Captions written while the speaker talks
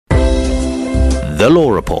The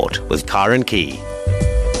Law Report with Karen Key.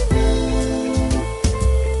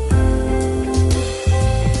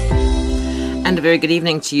 And a very good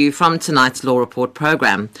evening to you from tonight's Law Report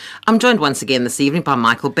programme. I'm joined once again this evening by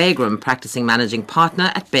Michael Bagram, practicing managing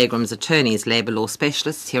partner at Bagram's Attorneys, labour law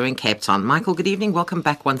specialists here in Cape Town. Michael, good evening. Welcome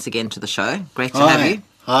back once again to the show. Great to have you.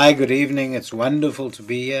 Hi, good evening. It's wonderful to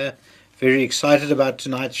be here. Very excited about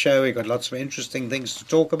tonight's show. We've got lots of interesting things to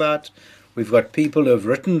talk about. We've got people who have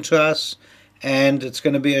written to us, and it's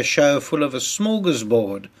going to be a show full of a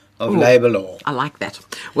smorgasbord of labour law. I like that.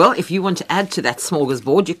 Well, if you want to add to that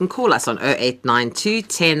smorgasbord, you can call us on 0892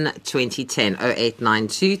 10 2010,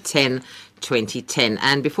 0892 10 2010.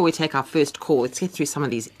 And before we take our first call, let's get through some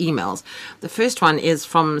of these emails. The first one is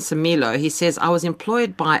from Samilo. He says, I was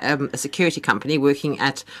employed by a security company working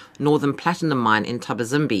at Northern Platinum Mine in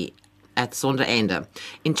Thabazimbi at Zondereinde.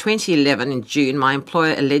 In 2011, in June, my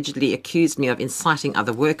employer allegedly accused me of inciting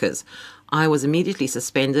other workers. I was immediately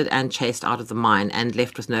suspended and chased out of the mine and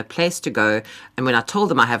left with no place to go. And when I told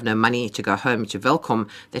them I have no money to go home to Welkom,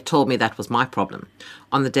 they told me that was my problem.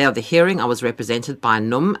 On the day of the hearing, I was represented by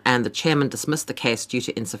NUM, and the chairman dismissed the case due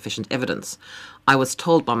to insufficient evidence. I was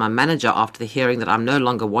told by my manager after the hearing that I'm no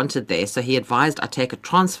longer wanted there, so he advised I take a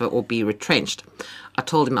transfer or be retrenched. I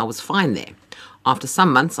told him I was fine there. After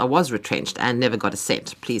some months, I was retrenched and never got a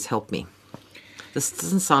cent. Please help me. This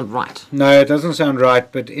doesn't sound right. No, it doesn't sound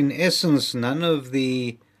right, but in essence, none of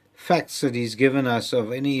the facts that he's given us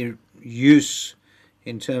of any use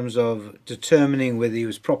in terms of determining whether he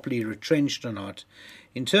was properly retrenched or not.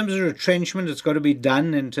 In terms of retrenchment, it's got to be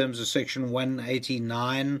done in terms of Section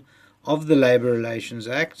 189 of the Labour Relations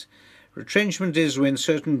Act. Retrenchment is when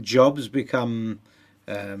certain jobs become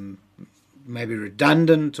maybe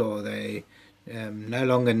redundant, or they no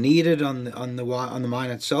longer needed on the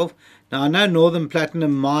mine itself. Now, I know Northern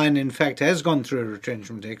Platinum Mine, in fact, has gone through a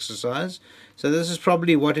retrenchment exercise, so this is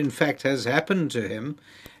probably what, in fact, has happened to him.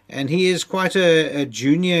 And he is quite a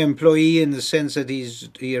junior employee in the sense that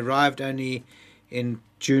he arrived only in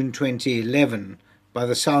June 2011, by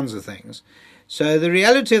the sounds of things. So the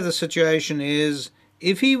reality of the situation is,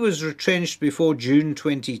 if he was retrenched before June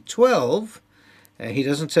 2012, he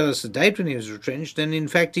doesn't tell us the date when he was retrenched, and in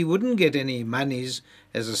fact he wouldn't get any monies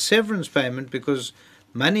as a severance payment, because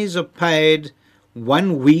monies are paid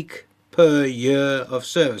 1 week per year of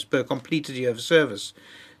service, per completed year of service.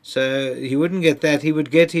 So he wouldn't get that. He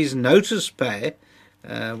would get his notice pay,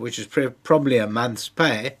 which is probably a month's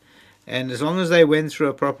pay, and as long as they went through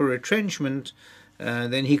a proper retrenchment,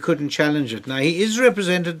 then he couldn't challenge it. Now, he is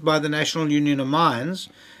represented by the National Union of Mines.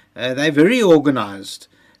 They're very organised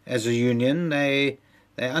as a union. They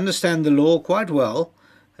understand the law quite well,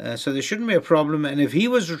 so there shouldn't be a problem. And if he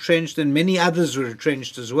was retrenched, then many others were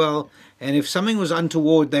retrenched as well. And if something was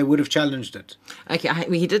untoward, they would have challenged it. Okay,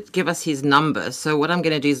 he did give us his number. So what I'm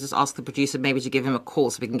going to do is just ask the producer maybe to give him a call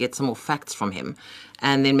so we can get some more facts from him.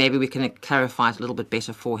 And then maybe we can clarify it a little bit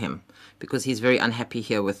better for him, because he's very unhappy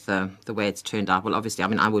here with the way it's turned out. Well, obviously, I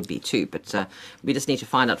mean, I would be too, but we just need to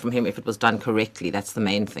find out from him if it was done correctly. That's the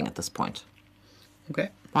main thing at this point. Okay.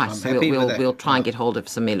 Right, so we'll try and get hold of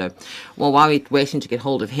Samilo. Well, while we're waiting to get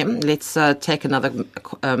hold of him, let's take another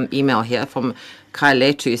email here from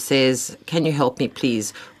Kailetu, who says, can you help me,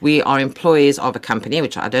 please? We are employees of a company,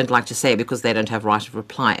 which I don't like to say because they don't have right of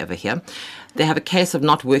reply over here. They have a case of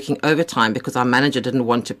not working overtime because our manager didn't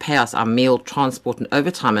want to pay us our meal, transport and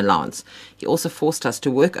overtime allowance. He also forced us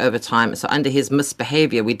to work overtime, so under his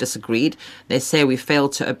misbehaviour we disagreed. They say we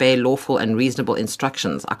failed to obey lawful and reasonable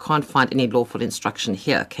instructions. I can't find any lawful instruction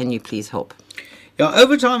here. Can you please help? Yeah,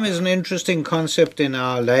 overtime is an interesting concept in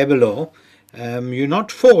our labour law. You're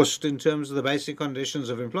not forced, in terms of the Basic Conditions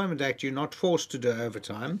of Employment Act, you're not forced to do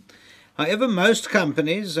overtime. However, most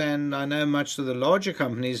companies, and I know much of the larger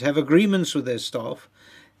companies, have agreements with their staff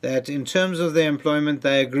that in terms of their employment,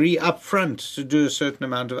 they agree up front to do a certain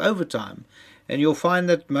amount of overtime. And you'll find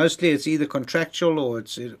that mostly it's either contractual, or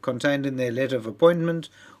it's contained in their letter of appointment,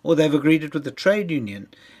 or they've agreed it with the trade union.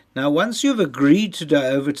 Now, once you've agreed to do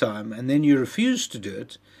overtime and then you refuse to do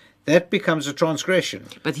it, that becomes a transgression.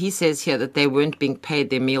 But he says here that they weren't being paid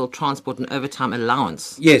their meal, transport and overtime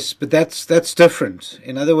allowance. Yes, but that's different.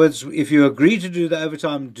 In other words, if you agree to do the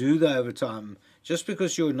overtime, do the overtime. Just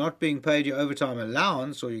because you're not being paid your overtime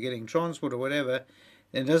allowance, or you're getting transport or whatever,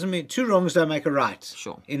 then it doesn't mean two wrongs don't make a right.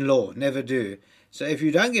 Sure. In law, never do. So if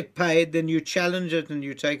you don't get paid, then you challenge it and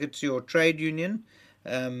you take it to your trade union.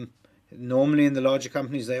 Normally in the larger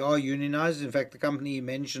companies, they are unionized. In fact, the company he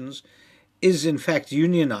mentions is in fact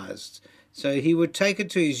unionized. So he would take it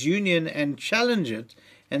to his union and challenge it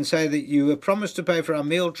and say that you were promised to pay for our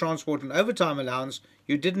meal, transport and overtime allowance,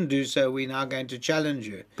 You didn't do so. We're now going to challenge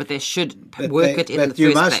you. But they should But work it in the but first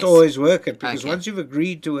you must place. always work it, because Okay. once you've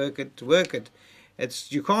agreed to work it,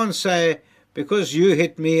 it's you can't say because you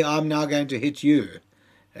hit me, I'm now going to hit you.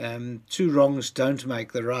 Two wrongs don't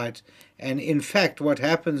make the right. And in fact, what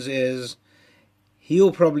happens is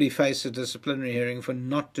he'll probably face a disciplinary hearing for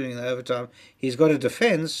not doing the overtime. He's got a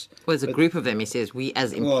defence. Well, there's a group of them, he says, we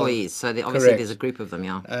as employees. So obviously correct. there's a group of them,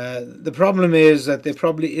 yeah. The problem is that there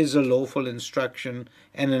probably is a lawful instruction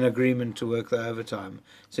and an agreement to work the overtime.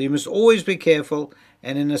 So you must always be careful.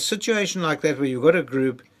 And in a situation like that where you've got a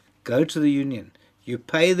group, go to the union. You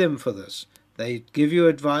pay them for this. They give you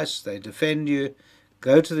advice. They defend you.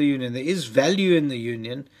 Go to the union. There is value in the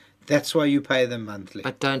union. That's why you pay them monthly.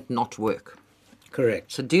 But don't not work.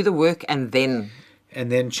 Correct. So do the work and then...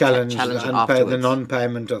 And then challenge it the afterwards.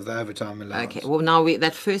 non-payment of the overtime allowance. Okay, well, now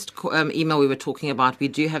that first email we were talking about, we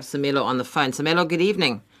do have Samelo on the phone. Samelo, good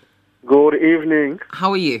evening. Good evening.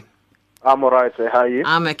 How are you? I'm alright, sir. How are you?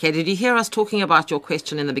 I'm okay. Did you hear us talking about your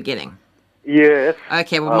question in the beginning? Yes.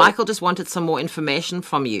 Okay, well, Michael just wanted some more information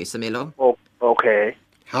from you, Samelo. Oh, okay.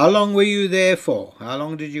 How long were you there for? How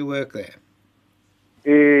long did you work there?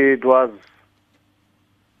 It was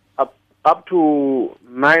up to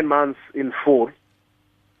 9 months in full.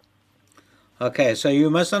 Okay, so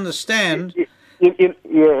you must understand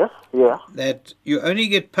Yeah. that you only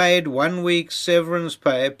get paid 1 week's severance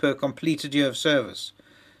pay per completed year of service.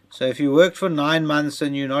 So if you worked for 9 months,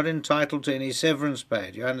 then you're not entitled to any severance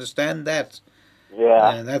pay. Do you understand that?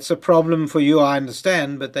 Yeah. And that's a problem for you, I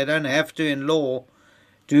understand, but they don't have to in law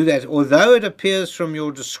do that. Although it appears from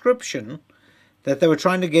your description that they were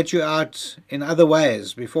trying to get you out in other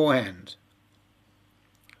ways beforehand.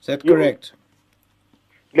 Is that correct?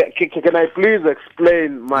 Can I please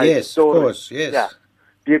explain my Yes, story? of course, yes. Yeah.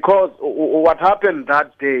 Because what happened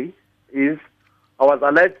that day is I was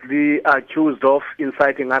allegedly accused of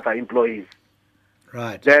inciting other employees.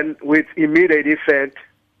 Right. Then, with immediate effect,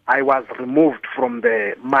 I was removed from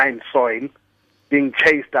the mine soil, being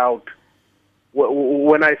chased out.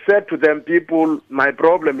 When I said to them, people, my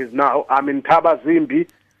problem is now I'm in Tabazimbi,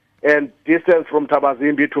 and distance from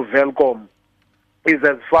Tabazimbi to Velcom is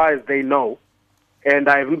as far as they know, and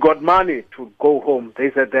I haven't got money to go home.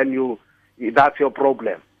 They said, then that's your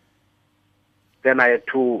problem. Then I had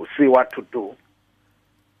to see what to do.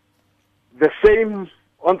 The same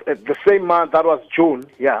month, that was June,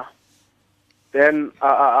 yeah. Then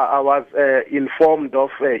I was informed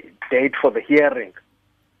of a date for the hearing.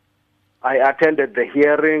 I attended the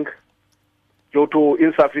hearing due to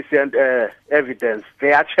insufficient evidence.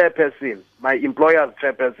 Their chairperson, my employer's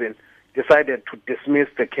chairperson, decided to dismiss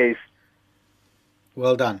the case.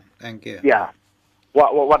 Well done. Thank you. Yeah.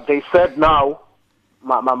 What they said now,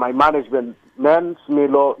 my management, man,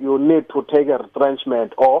 Smilo, you need to take a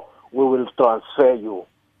retrenchment or we will transfer you.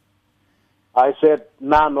 I said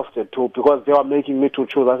none of the two because they were making me to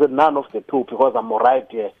choose. I said none of the two because I'm all right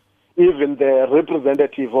here. Even the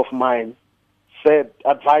representative of mine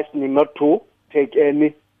advised me not to take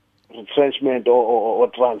any retrenchment or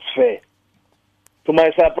transfer. To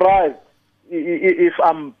my surprise, if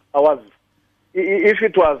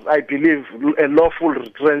it was, I believe, a lawful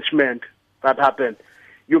retrenchment that happened,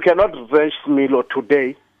 you cannot retrench Smilo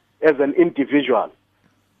today as an individual.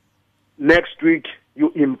 Next week,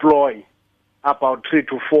 you employ about 3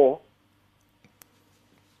 to 4.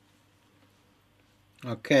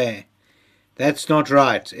 Okay. That's not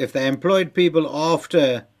right. If they employed people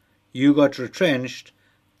after you got retrenched,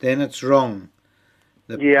 then it's wrong.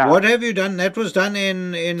 Yeah. What have you done? That was done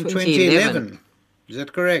in 2011. Is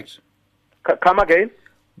that correct? Come again?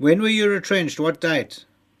 When were you retrenched? What date?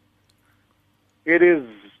 It is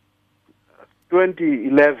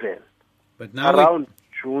 2011, But now around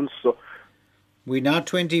June. So we're now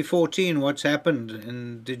 2014. What's happened?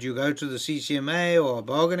 And did you go to the CCMA or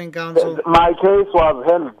bargaining council? my case was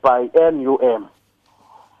handled by NUM.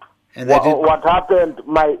 And they did, What happened?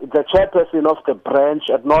 The chairperson of the branch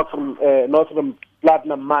at Northern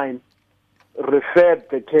Platinum Mine referred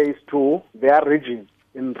the case to their region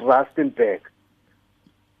in Rustenburg.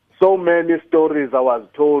 So many stories I was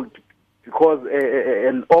told because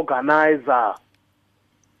an organizer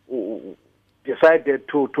decided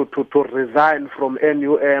to resign from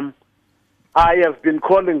NUM. I have been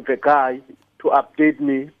calling the guy to update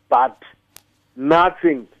me, but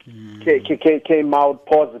nothing came out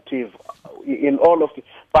positive in all of it.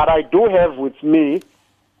 But I do have with me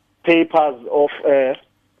papers of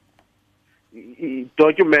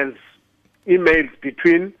documents, emails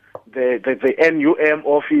between the NUM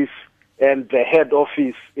office and the head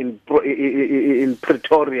office in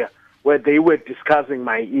Pretoria, where they were discussing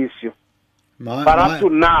my issue. But up to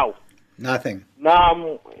now, Nothing.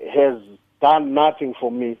 NAM has done nothing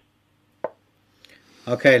for me.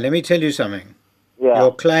 Okay, let me tell you something. Yeah.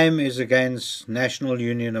 Your claim is against National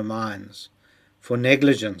Union of Mines for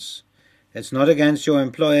negligence. It's not against your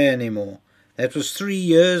employer anymore. That was 3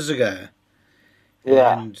 years ago.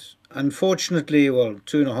 Yeah. And unfortunately, well,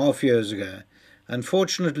 2.5 years ago,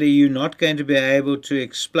 unfortunately, you're not going to be able to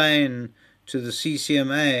explain to the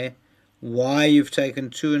CCMA why you've taken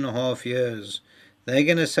 2.5 years. They're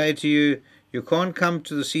going to say to you, you can't come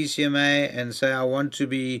to the CCMA and say, I want to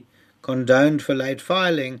be condoned for late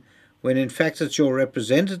filing, when in fact it's your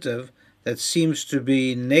representative that seems to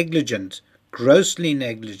be negligent, grossly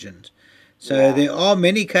negligent. So there are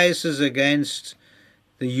many cases against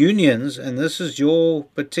the unions, and this is your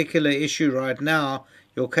particular issue right now.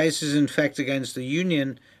 Your case is in fact against the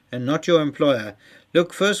union and not your employer.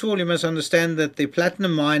 Look, first of all, you must understand that the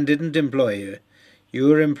platinum mine didn't employ you. You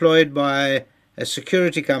were employed by a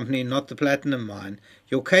security company, not the platinum mine.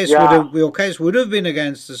 Your case would have been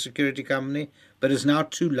against the security company, but it's now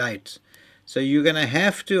too late. So you're going to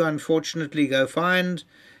have to, unfortunately, go find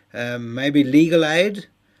maybe legal aid,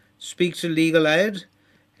 speak to legal aid,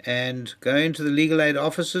 and go into the legal aid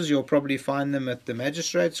offices. You'll probably find them at the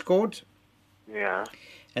magistrates court. Yeah.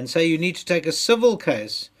 And say you need to take a civil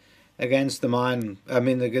case against the mine. I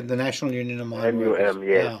mean the National Union of Mine Workers. NUM,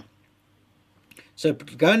 yes. Yeah. So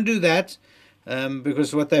go and do that,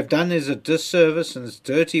 because what they've done is a disservice, and it's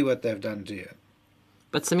dirty what they've done to you.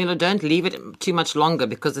 But Samilo, don't leave it too much longer,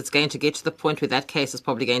 because it's going to get to the point where that case is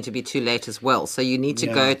probably going to be too late as well. So you need to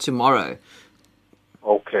go tomorrow.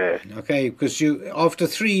 Okay. Okay, because after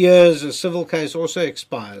 3 years, a civil case also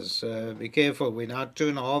expires. Be careful. We're now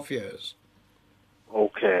 2.5 years.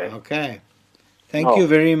 Okay. Okay. Thank you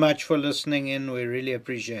very much for listening in. We really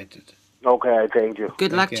appreciate it. Okay, thank you.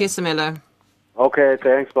 Good luck to you, Samilo. Okay,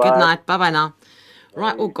 thanks. Bye. Good night. Bye-bye now.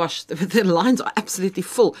 Right. Oh, gosh. The lines are absolutely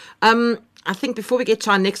full. I think before we get to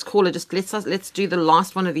our next caller, just let's do the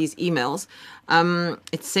last one of these emails.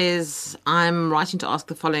 It says, I'm writing to ask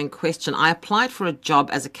the following question. I applied for a job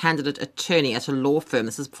as a candidate attorney at a law firm.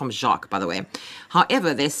 This is from Jacques, by the way.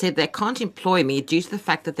 However, they said they can't employ me due to the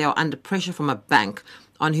fact that they are under pressure from a bank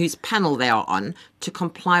on whose panel they are on to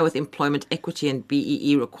comply with employment equity and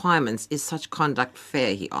BEE requirements. Is such conduct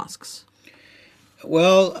fair, he asks?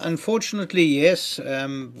 Well, unfortunately, yes.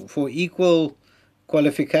 For equal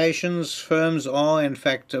qualifications, firms are in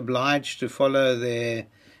fact obliged to follow their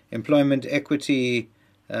employment equity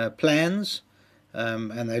plans,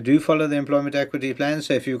 and they do follow the employment equity plans.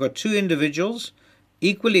 So if you've got two individuals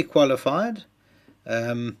equally qualified,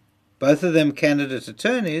 both of them candidate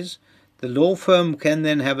attorneys, the law firm can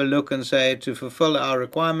then have a look and say, to fulfill our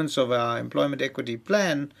requirements of our employment equity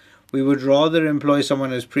plan, we would rather employ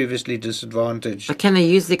someone who's previously disadvantaged. But can they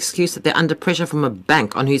use the excuse that they're under pressure from a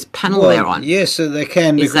bank on whose panel they're on? Yes, so they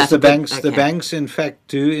can, because the banks in fact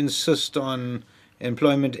do insist on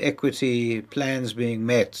employment equity plans being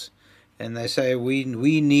met. And they say we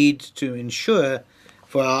need to ensure,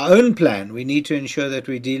 for our own plan, we need to ensure that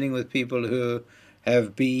we're dealing with people who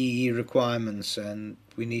have BEE requirements, and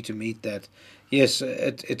we need to meet that. Yes,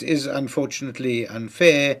 it is unfortunately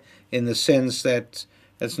unfair in the sense that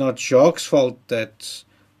it's not Jacques' fault that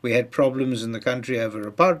we had problems in the country over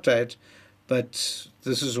apartheid, but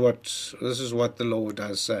this is what the law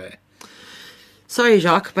does say. Sorry,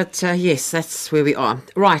 Jacques, but yes, that's where we are.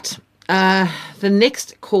 Right. The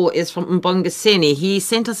next call is from Mbongaseni. He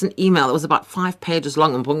sent us an email. It was about 5 pages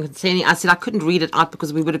long. Mbongaseni, I said I couldn't read it out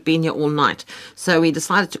because we would have been here all night. So we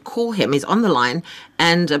decided to call him. He's on the line.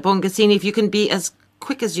 And Mbongaseni, if you can be as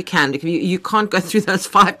quick as you can, because you can't go through those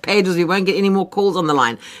 5 pages. We won't get any more calls on the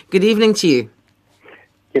line. Good evening to you.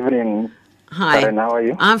 Evening. Hi. Karen, how are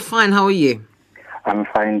you? I'm fine. How are you? I'm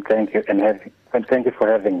fine, thank you. And thank you for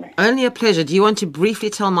having me. Only a pleasure. Do you want to briefly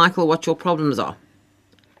tell Michael what your problems are?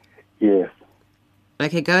 Yes.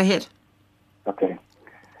 Okay, go ahead. Okay.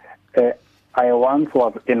 I once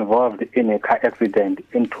was involved in a car accident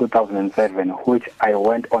in 2007, which I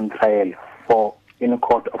went on trial for in a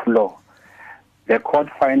court of law. The court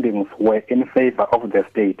findings were in favor of the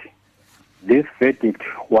state. This verdict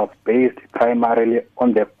was based primarily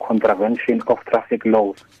on the contravention of traffic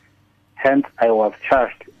laws. Hence, I was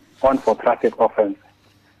charged on for traffic offense.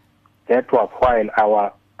 That was while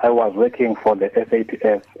I was working for the SAPS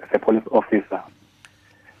as a police officer.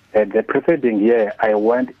 The preceding year, I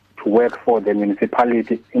went to work for the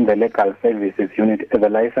municipality in the legal services unit as a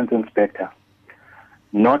license inspector.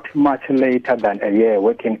 Not much later than a year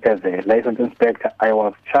working as a license inspector, I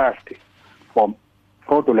was charged for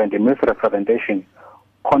fraudulent misrepresentation.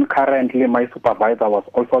 Concurrently, my supervisor was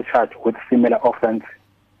also charged with similar offense.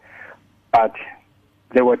 But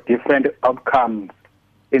there were different outcomes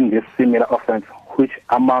in this similar offense, which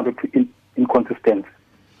amounted to inconsistency.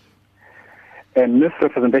 A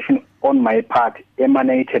misrepresentation on my part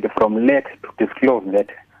emanated from lack to disclose that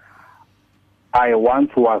I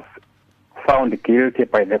once was found guilty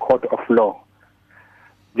by the court of law.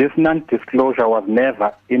 This non-disclosure was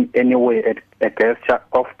never in any way a gesture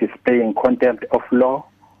of displaying contempt of law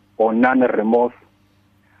or non-remorse.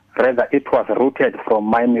 Rather, it was rooted from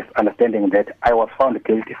my misunderstanding that I was found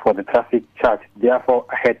guilty for the traffic charge. Therefore,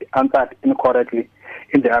 I had answered incorrectly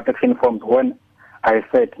in the application form when I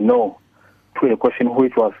said no to a question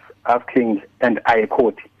which was asking, and I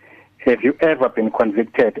quote, "Have you ever been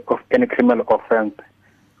convicted of any criminal offense?"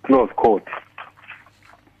 Close quote.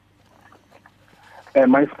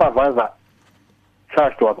 My supervisor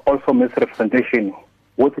charged was also misrepresentation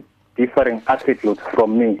with differing attributes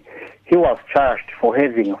from me. He was charged for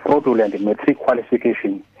having fraudulent metric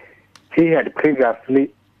qualification. He had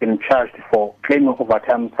previously been charged for claiming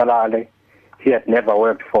overtime salary he had never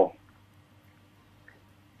worked for.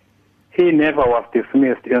 He never was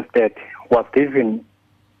dismissed, instead was given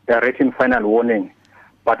a written final warning,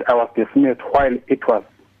 but I was dismissed while it was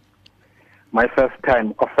my first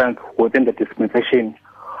time offense within the dispensation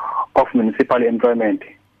of municipal employment.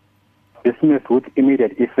 Dismissed with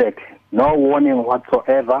immediate effect, no warning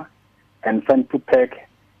whatsoever, and sent to pack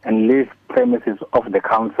and leave premises of the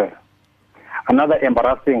council. Another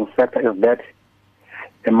embarrassing factor is that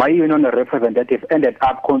my union representative ended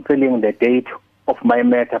up cancelling the date of my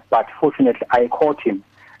matter, but fortunately I caught him.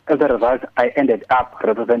 As a result, I ended up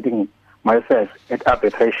representing myself at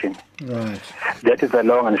arbitration. Right. That is the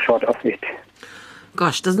long and short of it.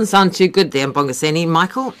 Gosh, doesn't sound too good there, Mbongaseni.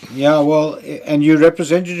 Michael? Yeah, well, and you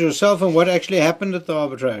represented yourself, and what actually happened at the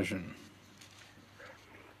arbitration?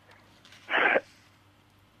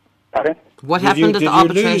 Pardon? What happened at the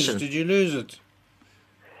arbitration? Did you lose it?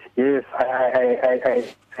 Yes,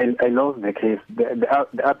 I lost the case.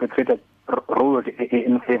 The arbitrator ruled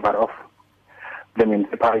in favor of the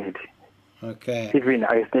municipality. Okay. Even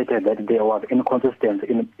I stated that there was inconsistency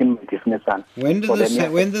in my dismissal. When did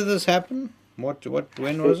this happen?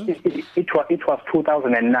 When was it? It was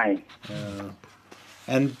 2009.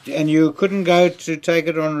 And you couldn't go to take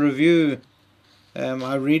it on review. I'm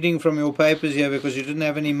reading from your papers here because you didn't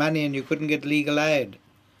have any money and you couldn't get legal aid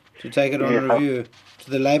to take it on review to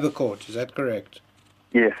the Labour Court. Is that correct?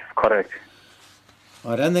 Yes, correct.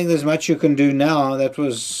 I don't think there's much you can do now. That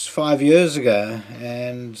was 5 years ago,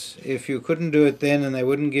 and if you couldn't do it then and they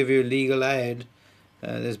wouldn't give you legal aid,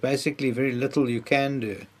 there's basically very little you can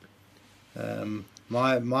do.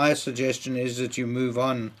 My suggestion is that you move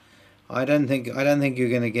on. I don't think you're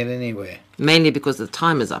going to get anywhere. Mainly because the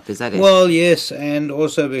time is up, is that it? Well, yes, and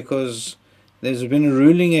also because there's been a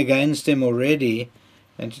ruling against him already,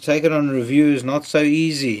 and to take it on review is not so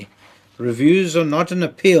easy. Reviews are not an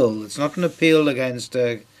appeal. It's not an appeal against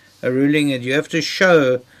a ruling, and you have to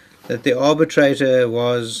show that the arbitrator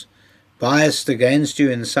was biased against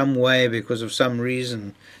you in some way because of some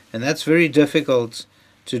reason, and that's very difficult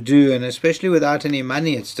to do, and especially without any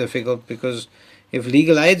money it's difficult, because if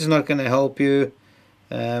legal aid's not going to help you,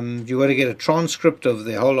 you got to get a transcript of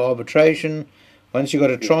the whole arbitration. Once you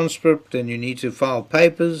got a transcript, then you need to file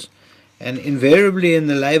papers, and invariably in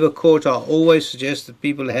the Labour Court I always suggest that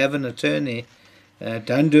people have an attorney.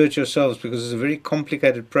 Don't do it yourselves, because it's a very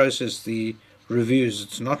complicated process, the reviews.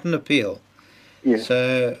 It's not an appeal. Yes.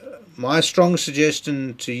 So my strong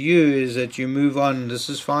suggestion to you is that you move on. This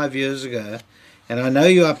is 5 years ago, and I know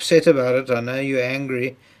you're upset about it. I know you're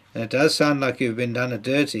angry, and it does sound like you've been done a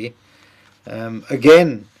dirty.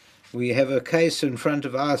 Again, we have a case in front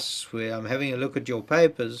of us where I'm having a look at your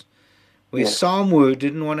papers, where SAMWU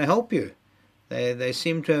didn't want to help you. They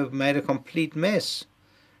seem to have made a complete mess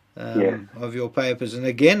of your papers. And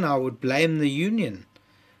again, I would blame the union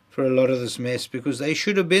for a lot of this mess, because they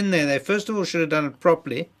should have been there. They first of all should have done it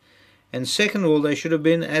properly, and second of all, they should have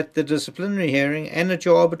been at the disciplinary hearing and at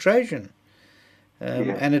your arbitration.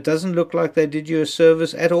 And it doesn't look like they did you a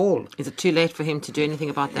service at all. Is it too late for him to do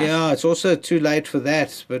anything about that? Yeah, it's also too late for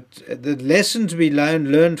that. But the lesson to be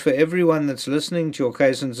learned for everyone that's listening to your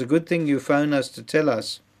case, and it's a good thing you phone us to tell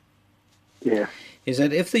us, is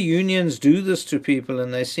that if the unions do this to people,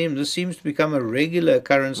 and this seems to become a regular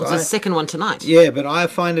occurrence. It's the second one tonight. Yeah, but I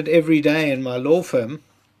find it every day in my law firm.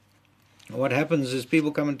 What happens is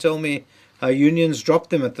people come and tell me how unions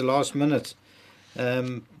drop them at the last minute.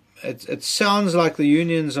 It sounds like the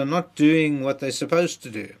unions are not doing what they're supposed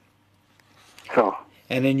to do. So.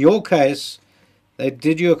 And in your case, they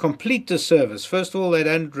did you a complete disservice. First of all, they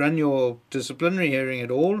don't run your disciplinary hearing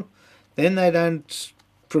at all. Then they don't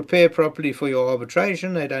prepare properly for your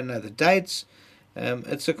arbitration. They don't know the dates.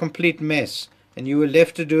 it's a complete mess, and you were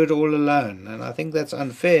left to do it all alone. And I think that's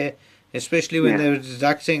unfair, especially when they were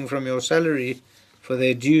deducting from your salary for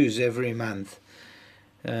their dues every month.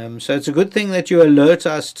 So it's a good thing that you alert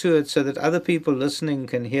us to it so that other people listening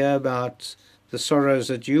can hear about the sorrows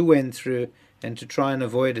that you went through and to try and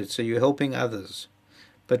avoid it. So you're helping others.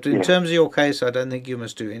 But in terms of your case, I don't think you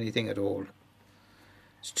must do anything at all.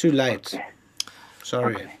 It's too late. Okay.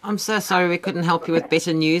 Sorry. Okay. I'm so sorry we couldn't help you with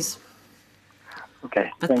better news.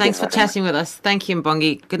 Okay. But Thank thanks you for very chatting with us. Thank you,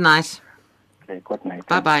 Mbongi. Good night. much. Okay, good night.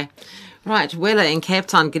 Bye-bye. Right, Willa in Cape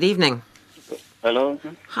Town. Good evening. Hello,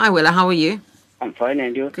 Hi, Willa. How are you? I'm fine,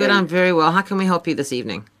 and you? Good, I'm very well. How can we help you this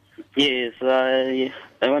evening? Yes, I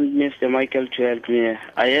want Mr. Michael to help me.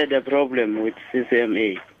 I had a problem with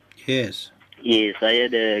CCMA. Yes. Yes, I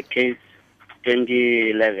had a case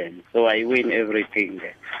 2011, so I win everything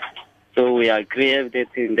there. So we agree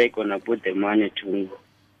everything, they're going to put the money to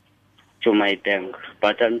my bank.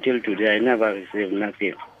 But until today, I never received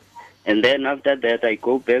nothing. And then after that, I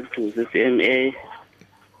go back to CCMA.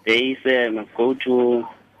 They say I must go to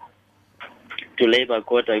Labor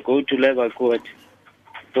Court. I go to Labor Court.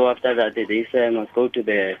 So after that, they say I must go to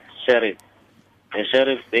the sheriff. The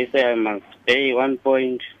sheriff, they say I must pay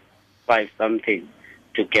 1.5 something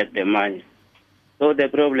to get the money. So the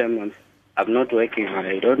problem is I'm not working.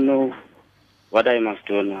 I don't know what I must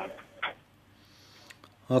do now.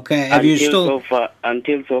 Okay. Have you still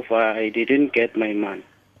Until so far, I didn't get my money.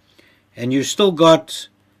 and you still got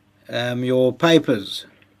your papers?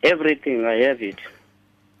 Everything, I have it.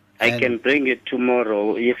 I And- can bring it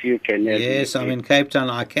tomorrow if you can help me. Yes, I'm in Cape Town.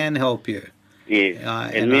 I can help you. Yes,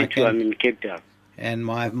 and and me I too, can- I'm in Cape Town. And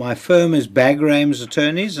my firm is Bagraham's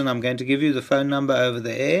Attorneys, and I'm going to give you the phone number over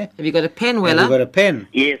the air. Have you got a pen, Have Willa? you got a pen?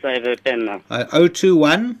 Yes, I have a pen now.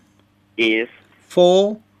 021 Yes,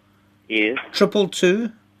 4 yes.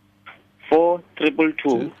 222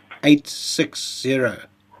 422. 860.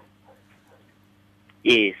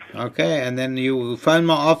 Yes. Okay, and then you will phone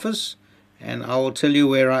my office, and I will tell you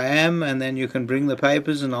where I am, and then you can bring the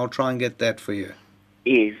papers, and I'll try and get that for you.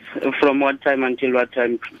 Yes. From what time until what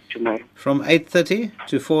time tomorrow? From 8:30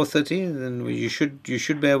 to 4:30, then you should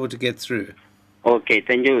be able to get through. Okay,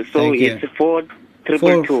 thank you. So Thank you. it's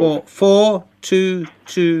 422.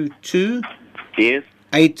 4222 Yes.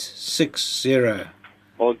 860.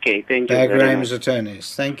 Okay, thank you. very Bagraham's much.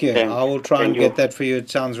 Attorneys. Thank you. Thanks. I will try and Thank you. get that for you. It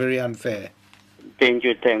sounds very unfair. Thank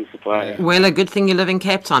you. Thanks. Bye. Willa, good thing you live in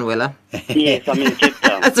Cape Town, Willa. Yes, I'm in Cape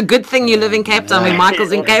Town. That's a good thing you live in Cape Town when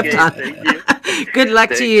Michael's in Cape Okay, Town. thank you. Good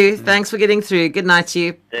luck to you. Thanks for getting through. Good night to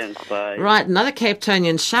you. Thanks. Bye. Right, another Cape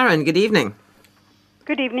Townian, Sharon. Good evening.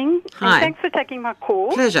 Good evening. Hi. And thanks for taking my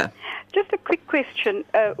call. Pleasure. Just a quick question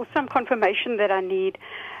or some confirmation that I need.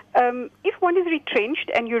 If one is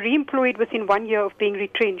retrenched and you're re-employed within 1 year of being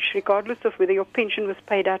retrenched, regardless of whether your pension was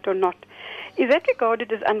paid out or not, is that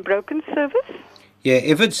regarded as unbroken service? Yeah,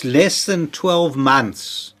 if it's less than 12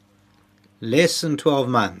 months,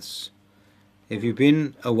 if you've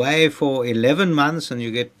been away for 11 months and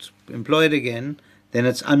you get employed again, then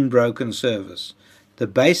it's unbroken service. The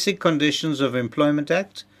basic conditions of Employment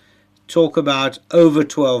Act talk about over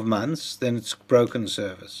 12 months, then it's broken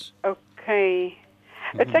service. Okay.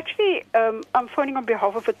 It's actually, I'm phoning on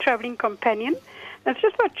behalf of a traveling companion. It's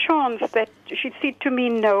just by chance that she said to me,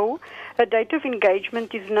 no, her date of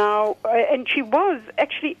engagement is now, and she was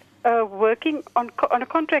actually working on a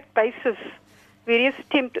contract basis, various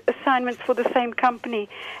temp assignments for the same company,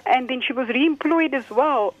 and then she was re-employed as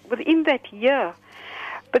well within that year.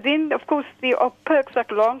 But then, of course, there are perks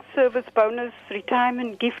like long service bonus,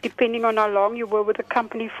 retirement gift, depending on how long you were with the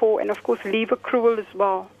company for, and of course, leave accrual as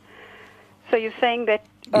well. So you're saying that...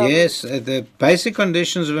 Yes, the basic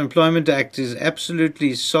conditions of Employment Act is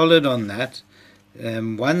absolutely solid on that.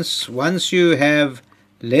 Once you have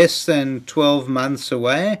less than 12 months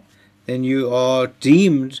away, then you are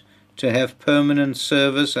deemed to have permanent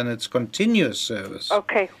service, and it's continuous service.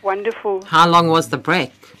 Okay, wonderful. How long was the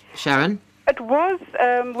break, Sharon? It was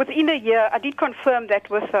within a year. I did confirm that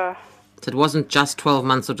with her. So it wasn't just 12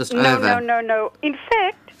 months or just No, over? no. In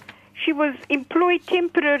fact, she was employed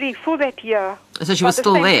temporarily for that year. So she by was the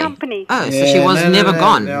still same there? company. Oh, so Yeah, she was no, never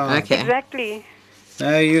gone? no. Okay. Exactly.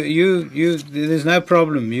 No, you, there's no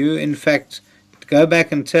problem. You, in fact, go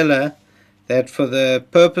back and tell her that for the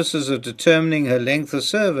purposes of determining her length of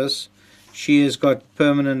service, she has got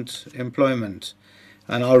permanent employment.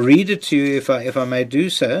 And I'll read it to you if I may do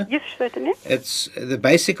so. Yes, certainly. It's the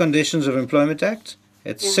Basic Conditions of Employment Act.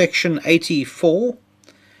 It's Section 84,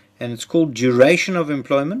 and it's called Duration of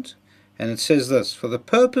Employment. And it says this: for the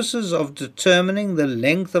purposes of determining the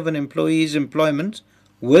length of an employee's employment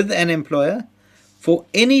with an employer, For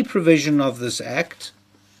any provision of this Act,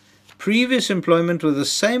 previous employment with the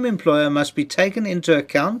same employer must be taken into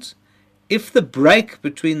account if the break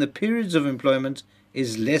between the periods of employment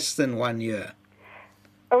is less than 1 year.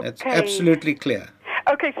 Okay. That's absolutely clear.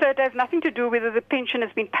 Okay, so it has nothing to do whether the pension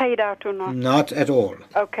has been paid out or not. Not at all.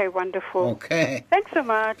 Okay, wonderful. Okay. Thanks so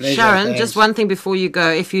much. Pleasure, Sharon, thanks. just one thing before you go.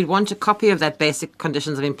 If you want a copy of that basic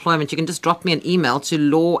conditions of employment, you can just drop me an email to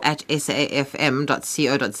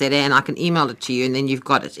law@safm.co.za and I can email it to you and then you've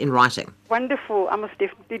got it in writing. Wonderful. I most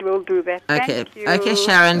definitely will do that. Okay. Thank you. Okay,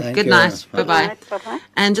 Sharon. Thank Good you. night. Bye-bye. Bye-bye. Bye-bye.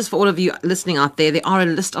 And just for all of you listening out there, there are a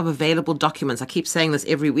list of available documents. I keep saying this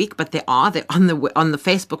every week, but they're on the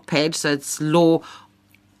Facebook page. So it's Law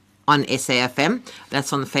on SAFM.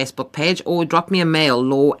 That's on the Facebook page. Or drop me a mail,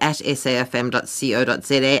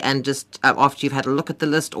 law@safm.co.za, and just after you've had a look at the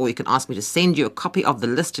list, or you can ask me to send you a copy of the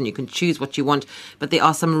list and you can choose what you want. But there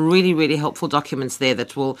are some really, really helpful documents there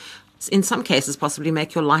that will, in some cases, possibly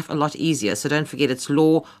make your life a lot easier. So don't forget, it's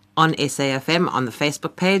Law on SAFM on the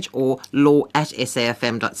Facebook page or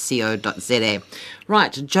law@safm.co.za.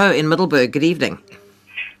 Right, Joe in Middleburg, good evening.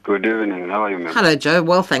 Good evening. How are you, ma'am? Hello, Joe.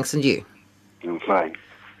 Well, thanks, and you? I'm fine.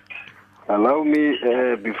 Allow me,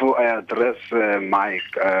 before I address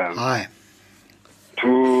Mike, Hi.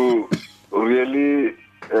 to really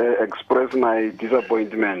express my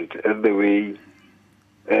disappointment at the way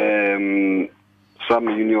some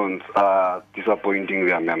unions are disappointing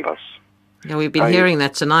their members. Yeah, we've been hearing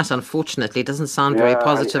that tonight, unfortunately. It doesn't sound very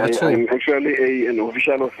positive at all. I'm actually an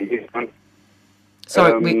official of the union.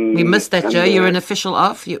 Sorry, we missed that, and, Joe. You're an official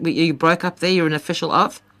of? You broke up there. You're an official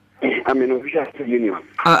of? I'm an official of the union.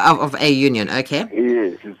 Of a union, okay.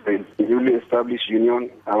 Yes, it's a newly established union.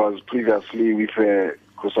 I was previously with a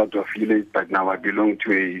COSATU affiliate, but now I belong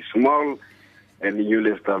to a small and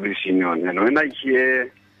newly established union. And when I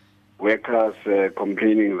hear workers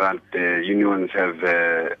complaining that unions have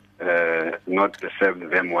not served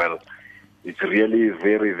them well, it's really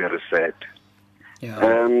very, very sad. Yeah.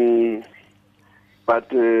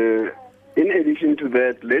 But in addition to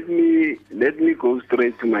that, let me go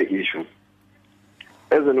straight to my issue.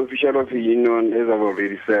 As an official of the union, as I've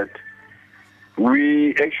already said,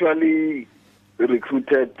 we actually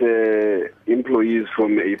recruited employees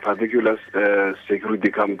from a particular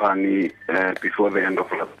security company before the end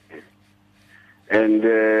of last year. And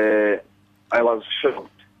I was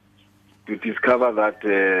shocked to discover that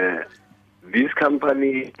this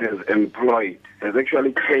company has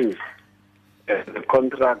actually changed the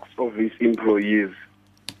contracts of these employees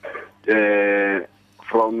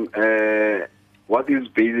from what is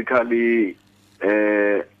basically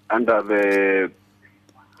under the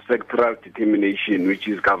sectoral determination, which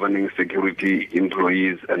is governing security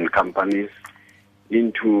employees and companies,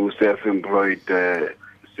 into self-employed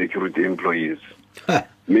security employees.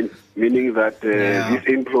 Meaning that these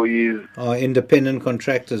employees are independent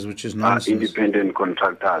contractors, which is nonsense. Are independent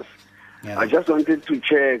contractors. Yeah. I just wanted to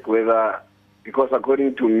check whether, because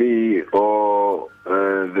according to me, or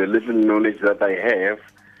the little knowledge that I have,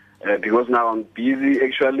 because now I'm busy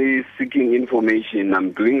actually seeking information,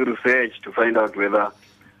 I'm doing research to find out whether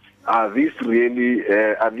are these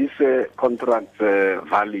contracts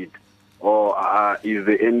valid, or is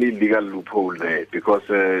there any legal loophole there? Because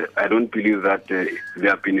I don't believe that they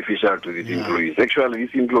are beneficial to these employees. Actually,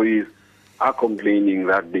 these employees are complaining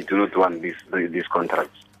that they do not want these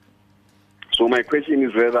contracts. So my question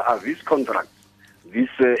is whether are these contracts,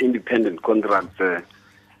 these independent contracts,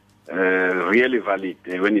 really valid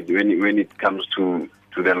when it comes to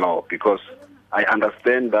the law? Because I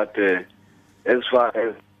understand that as far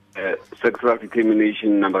as sectoral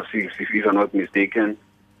determination number 6, if I'm not mistaken,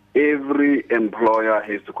 every employer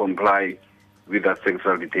has to comply with that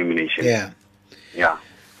sectoral determination. Yeah. Yeah.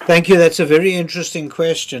 Thank you. That's a very interesting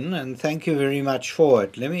question, and thank you very much for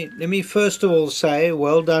it. Let me first of all say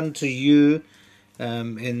well done to you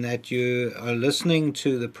in that you are listening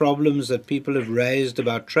to the problems that people have raised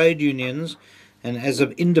about trade unions, and as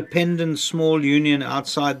an independent small union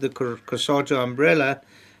outside the COSATU umbrella,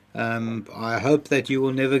 I hope that you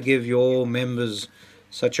will never give your members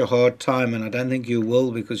such a hard time, and I don't think you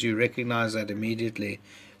will, because you recognize that immediately.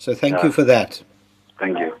 So thank you for that.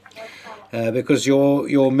 Thank you. Because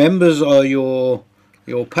your members are your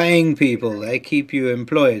paying people. They keep you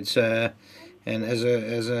employed. So, and as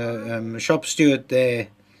a shop steward there,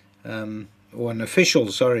 or an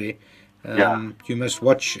official, sorry, you must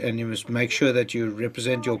watch and you must make sure that you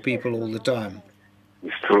represent your people all the time.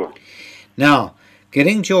 It's true. Now,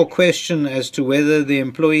 getting to your question as to whether the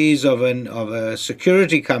employees of a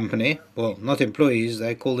security company, well, not employees,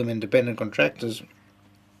 they call them independent contractors,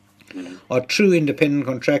 are true independent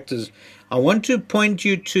contractors, I want to point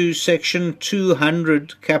you to section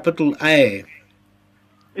 200, capital A,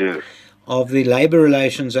 Yes. of the Labour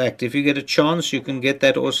Relations Act. If you get a chance, you can get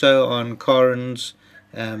that also on Corin's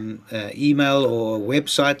email or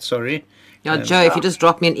website, sorry. Yeah, Joe, if you just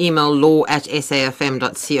drop me an email,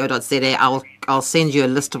 law@safm.co.za, I'll send you a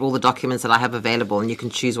list of all the documents that I have available, and you can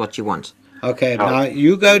choose what you want. Okay, now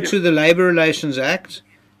you go to the Labour Relations Act,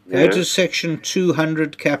 go to Yes. section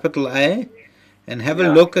 200, capital A, and have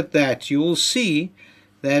a look at that. You will see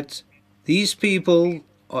that these people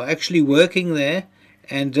are actually working there,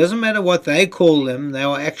 and it doesn't matter what they call them, they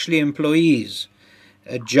are actually employees.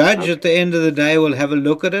 A judge at the end of the day will have a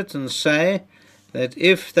look at it and say that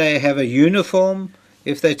if they have a uniform,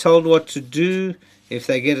 if they're told what to do, if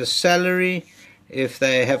they get a salary, if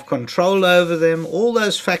they have control over them, all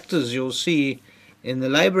those factors you'll see in the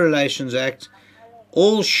Labour Relations Act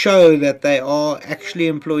all show that they are actually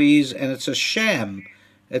employees, and it's a sham.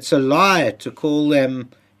 It's a lie to call them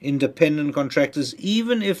independent contractors,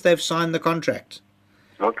 even if they've signed the contract.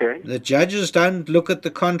 Okay. The judges don't look at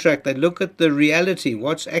the contract, they look at the reality,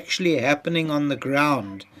 what's actually happening on the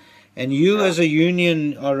ground. And you as a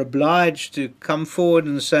union are obliged to come forward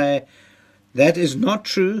and say, that is not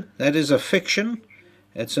true, that is a fiction,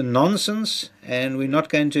 it's a nonsense, and we're not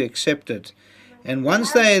going to accept it. And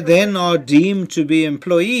once they then are deemed to be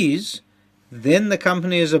employees, then the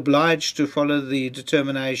company is obliged to follow the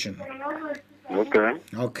determination. Okay.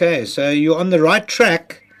 Okay, so you're on the right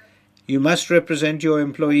track. You must represent your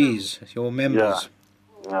employees, your members.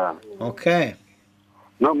 Yeah. Okay.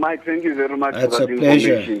 No, Mike, thank you very much That's for that a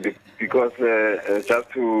pleasure. information. Because just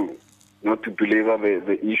to not to belabor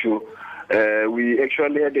the issue, we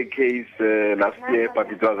actually had a case last year, but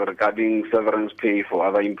it was regarding severance pay for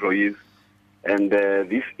other employees, and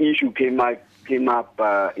this issue came up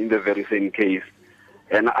in the very same case,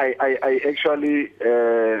 and I actually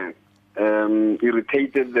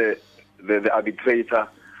irritated the arbitrator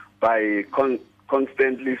by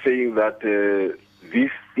constantly saying that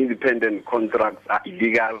these independent contracts are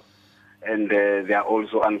illegal and they are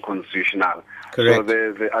also unconstitutional. Correct. So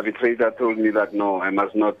the arbitrator told me that no, I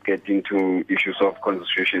must not get into issues of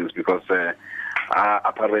constitutions because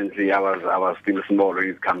apparently I was still small when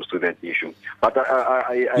it comes to that issue. But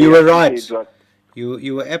You were right. appreciate that-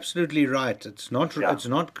 You were absolutely right. It's not It's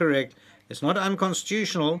not correct. It's not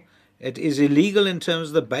unconstitutional. It is illegal in terms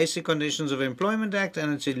of the Basic Conditions of Employment Act,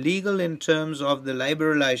 and it's illegal in terms of the Labour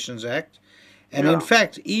Relations Act. And in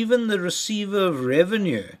fact, even the receiver of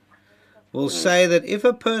revenue will say that if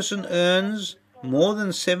a person earns more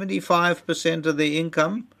than 75% of their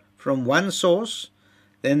income from one source,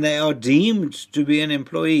 then they are deemed to be an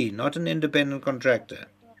employee, not an independent contractor.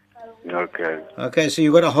 Okay. Okay, so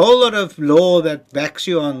you've got a whole lot of law that backs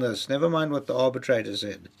you on this. Never mind what the arbitrator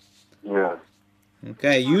said. Yeah.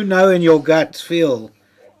 Okay, you know in your gut feel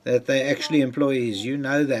that they're actually employees. You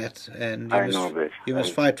know that, and you I know that. you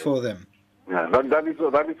must fight for them. Yeah. That is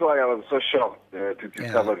why I was so shocked to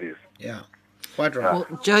discover this. Yeah, quite right. Well,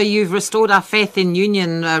 Joe, you've restored our faith in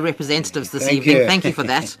union representatives this Thank evening. you. Thank you for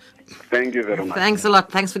that. Thank you very much. Thanks a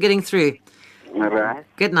lot. Thanks for getting through. Bye-bye.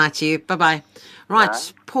 Good night to you. Bye-bye.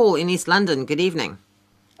 Right, Paul in East London. Good evening.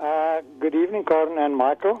 Good evening, Karen and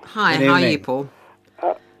Michael. Hi, Good how are evening. you, Paul?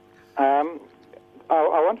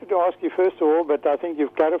 I wanted to ask you first of all, but I think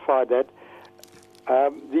you've clarified that.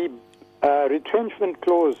 The retrenchment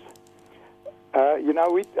clause,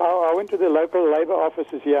 I went to the local labour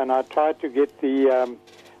offices here and I tried to get the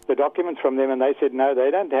documents from them, and they said, no, they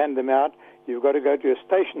don't hand them out. You've got to go to a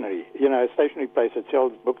stationery place that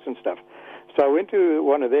sells books and stuff. So I went to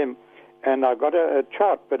one of them and I got a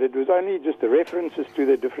chart, but it was only just the references to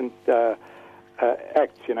the different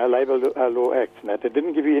acts, labour law acts, and that. It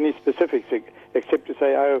didn't give you any specifics except to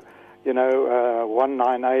say,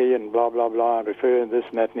 19A and blah, blah, blah, and refer this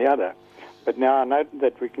and that and the other. But now I know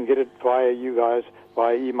that we can get it via you guys,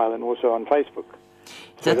 via email and also on Facebook.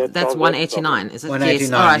 So That's solves that 189, is it? 189,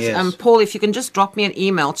 yes. All right. yes. Paul, if you can just drop me an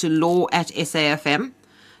email to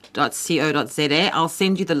law@safm.co.za. I'll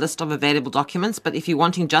send you the list of available documents, but if you're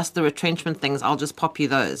wanting just the retrenchment things, I'll just pop you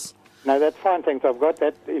those. No, that's fine, thanks. I've got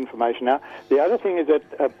that information now. The other thing is that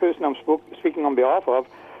a person I'm speaking on behalf of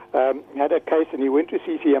had a case, and he went to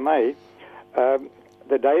CCMA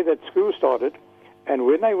the day that school started, and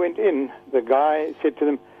when they went in, the guy said to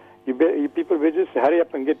them, you people better just hurry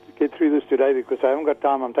up and get through this today because I haven't got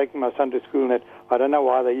time. I'm taking my son to school, and I don't know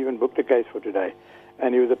why they even booked a case for today.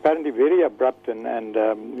 And he was apparently very abrupt and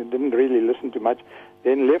didn't really listen to much.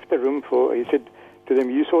 Then left the room he said to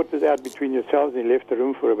them, you sort this out between yourselves. And he left the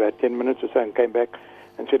room for about 10 minutes or so and came back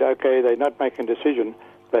and said, okay, they're not making a decision,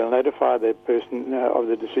 they'll notify the person of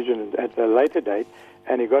the decision at a later date,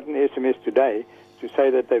 and he got an SMS today to say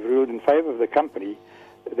that they've ruled in favour of the company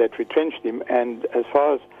that retrenched him, and as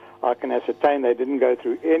far as I can ascertain, they didn't go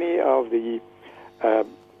through any of the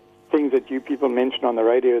things that you people mentioned on the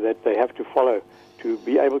radio that they have to follow to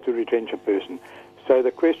be able to retrench a person. So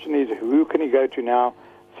the question is, who can he go to now,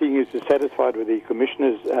 seeing he's dissatisfied with the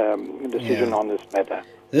Commissioner's decision on this matter?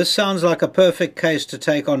 This sounds like a perfect case to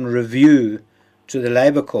take on review to the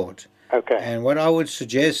Labour Court. Okay. And what I would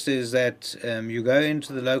suggest is that you go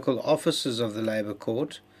into the local offices of the Labour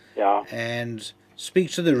Court and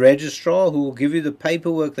speak to the registrar, who will give you the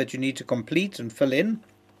paperwork that you need to complete and fill in.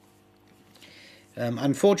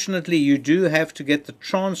 Unfortunately, you do have to get the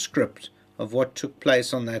transcript of what took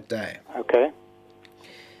place on that day. Okay.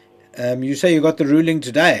 You say you got the ruling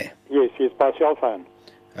today? Yes, by cell phone.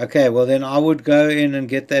 Okay, well then I would go in and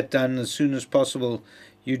get that done as soon as possible.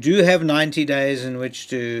 You do have 90 days in which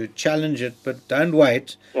to challenge it, but don't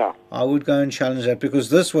wait. Yeah. I would go and challenge that, because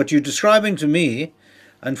this, what you're describing to me,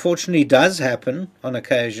 unfortunately does happen on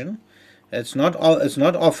occasion. It's not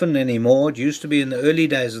often anymore. It used to be in the early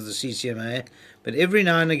days of the CCMA, but every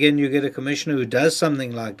now and again you get a commissioner who does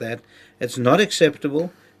something like that. It's not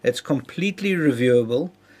acceptable. It's completely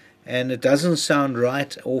reviewable, and it doesn't sound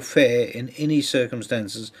right or fair in any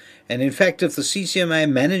circumstances. And in fact, if the CCMA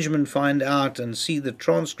management find out and see the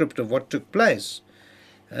transcript of what took place,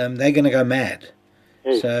 they're going to go mad.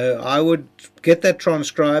 Yes. So I would get that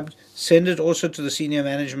transcribed, send it also to the senior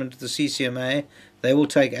management of the CCMA. They will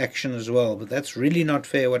take action as well. But that's really not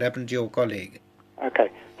fair what happened to your colleague. Okay.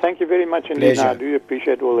 Thank you very much indeed. Pleasure. I do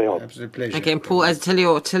appreciate all the help. Absolute pleasure. Okay, and Paul, tell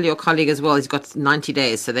your colleague as well, he's got 90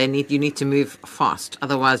 days, so you need to move fast.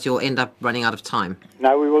 Otherwise, you'll end up running out of time.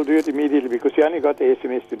 No, we will do it immediately, because he only got the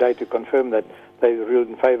SMS today to confirm that they ruled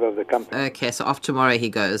in favour of the company. Okay, so off tomorrow he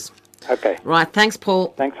goes. Okay. Right, thanks, Paul.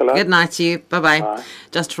 Thanks a lot. Good night to you. Bye-bye. Bye.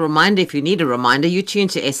 Just a reminder, if you need a reminder, you tune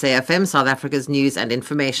to SAFM, South Africa's news and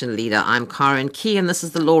information leader. I'm Karen Key, and this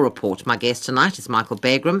is the Law Report. My guest tonight is Michael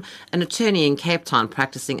Bagram, an attorney in Cape Town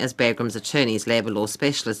practicing as Bagram's attorneys, labour law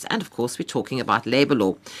specialist. And, of course, we're talking about labour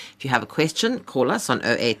law. If you have a question, call us on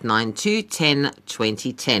 0892 10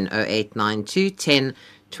 2010, 0892 10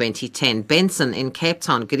 2010. Benson in Cape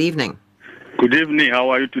Town, good evening. Good evening. How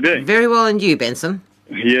are you today? Very well, and you, Benson?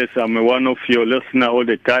 Yes, I'm one of your listeners all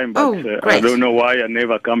the time, but I don't know why I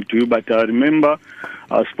never come to you. But I remember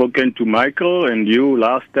I've spoken to Michael and you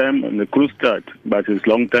last time on the cruise start, but it's a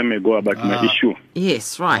long time ago about my issue.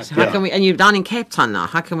 Yes, right. How can we? And you're down in Cape Town now.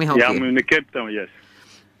 How can we help you? Yeah, I'm in the Cape Town, yes.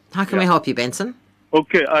 How can we help you, Benson?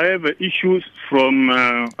 Okay, I have issues from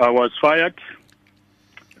I was fired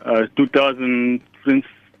since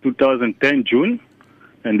 2010 June,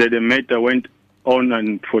 and then the matter went on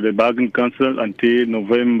and for the bargain council until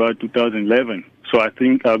November 2011. So I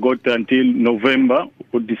think I got until November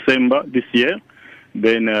or December this year.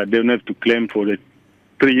 Then they don't have to claim for the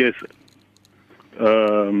 3 years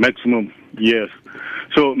maximum years.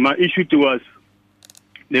 So my issue was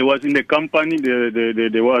there was in the company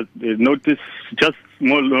there was a notice, just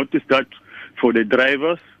small notice, that for the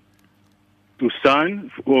drivers to sign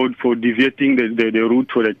for deviating the route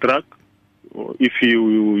for the truck. Or if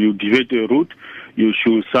you deviate the route, you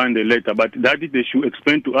should sign the letter. But that is, they should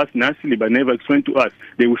explain to us nicely, but never explain to us.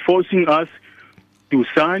 They were forcing us to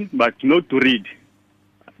sign, but not to read.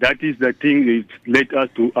 That is the thing that led us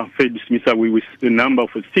to unfair dismissal with the number of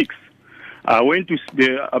 6. I went to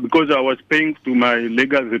because I was paying to my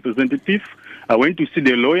legal representative. I went to see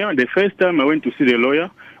the lawyer. The first time I went to see the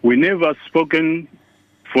lawyer, we never spoken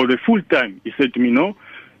for the full time. He said to me, no,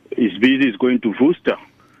 he's busy, he's going to Worcester.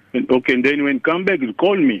 And okay, and then when he come back, he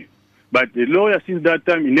called me. But the lawyer, since that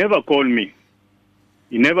time, he never called me.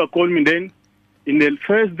 He never called me then. In the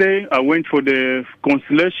first day, I went for the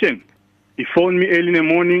conciliation. He phoned me early in the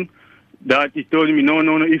morning that he told me, no,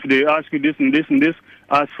 if they ask you this and this and this,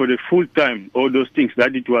 ask for the full time, all those things,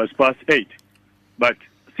 that it was past 8. But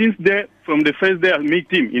since there, from the first day I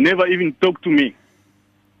met him, he never even talked to me.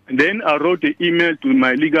 And then I wrote an email to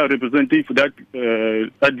my legal representative that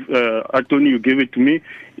attorney you gave it to me,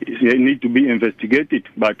 it need to be investigated.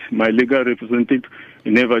 But my legal representative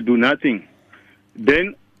never do nothing.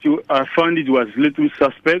 Then I found it was little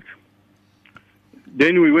suspect.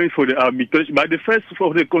 Then we went for the arbitration. But the first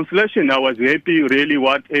for the conciliation, I was happy, really,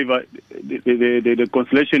 whatever the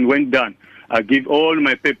conciliation went down. I give all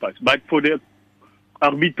my papers. But for the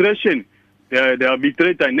arbitration, the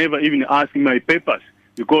arbitrator never even asked me my papers,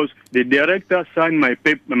 because the director signed my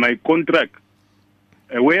contract.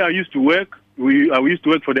 Where I used to work, I used to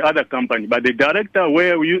work for the other company, but the director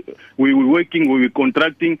where we were working, we were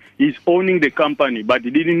contracting, is owning the company, but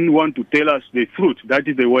he didn't want to tell us the truth. That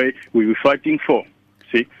is the way we were fighting for.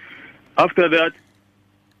 See, after that,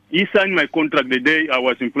 he signed my contract the day I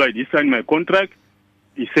was employed. He signed my contract.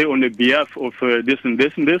 He said on the behalf of this and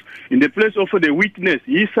this and this. In the place of the witness,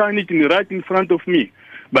 he signed it right in front of me.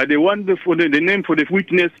 But the one for the name for the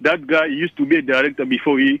witness, that guy used to be a director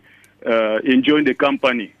before he joined the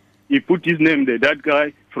company. He put his name there. That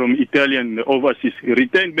guy from Italian overseas. He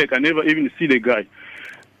returned back. I never even see the guy.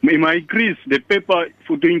 In my increase, the paper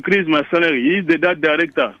to increase my salary, he is that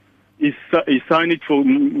director. He signed it for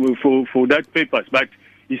that papers. But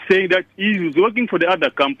he's saying that he was working for the other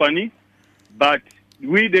company, but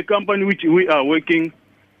we, the company which we are working,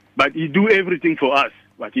 but he do everything for us.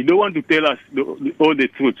 But he don't want to tell us all the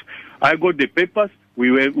truth. I got the papers.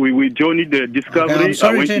 We joined the Discovery. Okay, I'm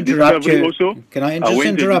sorry to interrupt you. Also. Can I just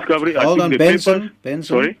interrupt? Hold on, Benson.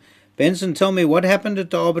 Sorry? Benson, tell me what happened at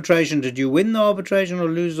the arbitration. Did you win the arbitration or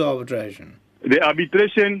lose the arbitration? The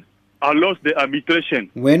arbitration, I lost the arbitration.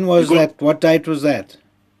 When was that? What date was that?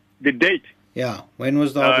 The date. Yeah. When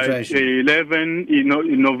was the arbitration? 11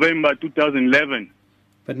 in November 2011.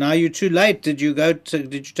 But now you're too late. Did you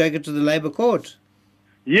take it to the Labour Court?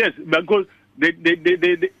 Yes, because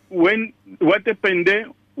when what happened there,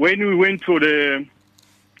 when we went for when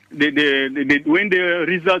the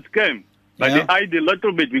results came, but they hid a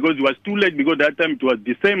little bit because it was too late, because that time it was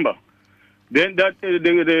December. Then that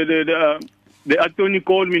the attorney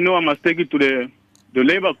called me, no, I must take it to the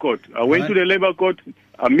Labour Court. I went to the Labour Court.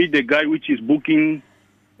 I meet the guy which is booking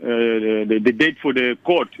the date for the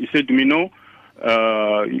court. He said to me, no,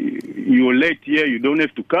 you're late here. You don't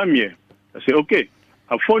have to come here. I said, okay.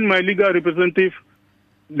 I phoned my legal representative.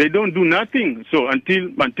 They don't do nothing. So until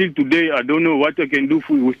today, I don't know what I can do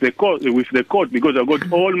with the court because I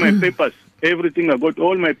got all my papers, everything. I got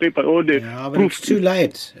all my papers, all the but proof. It's too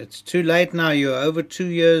late. It's too late now. You're over 2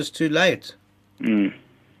 years too late. It's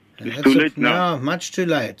too late now. No, much too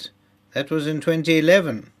late. That was in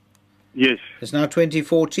 2011. Yes. It's now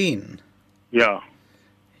 2014. Yeah.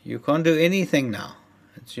 You can't do anything now.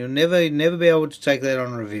 You'll never be able to take that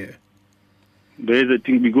on review. There's a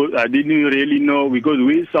thing, because I didn't really know, because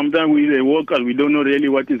sometimes we the workers, we don't know really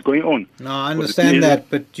what is going on. No, I understand that,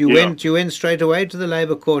 but you went straight away to the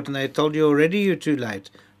Labour Court and they told you already you're too late.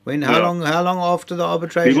 How long after the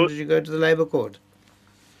arbitration did you go to the Labour Court?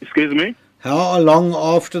 Excuse me? How long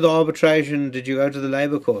after the arbitration did you go to the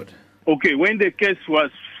Labour Court? Okay, when the case was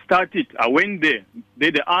started, I went there.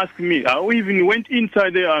 They asked me. I even went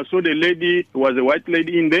inside there. I saw the lady, was a white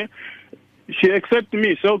lady in there. She accepted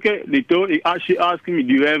me. So, okay, she asked me,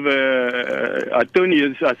 do you have an attorney?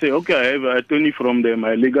 I said, okay, I have an attorney from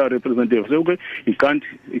my legal representative. I said, okay, he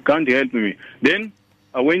can't help me. Then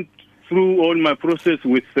I went through all my process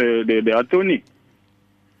with the attorney,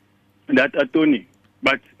 that attorney.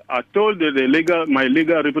 But I told my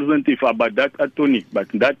legal representative about that attorney. But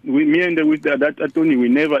that that attorney, we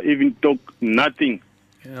never even talk nothing.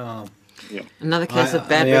 Yeah. Yeah. Another case of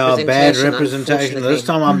bad representation. Bad representation. This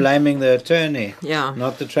time I'm blaming the attorney, yeah,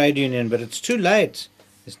 not the trade union. But it's too late.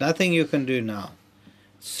 There's nothing you can do now.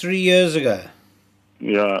 It's 3 years ago.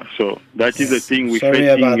 Yeah, so that is the thing we're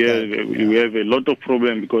facing here. We have a lot of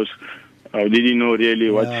problem because I didn't know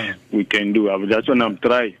really what we can do. That's what I'm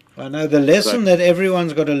trying. I know the lesson that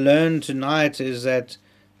everyone's got to learn tonight is that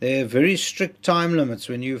there are very strict time limits.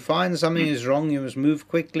 When you find something is wrong, you must move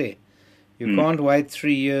quickly. You can't wait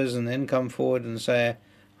 3 years and then come forward and say,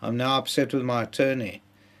 I'm now upset with my attorney.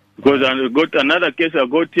 Because I got another case I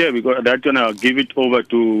got here, because that one I'll give it over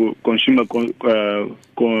to consumer.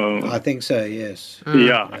 I think so, yes.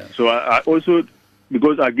 Yeah. So I also,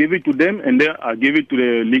 because I give it to them and then I give it to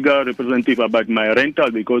the legal representative about my rental,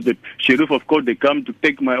 because the sheriff, of course, they come to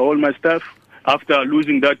take all my stuff. After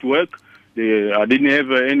losing that work, I didn't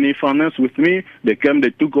have any finance with me. They came, they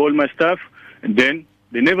took all my stuff, and then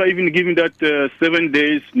they never even given that 7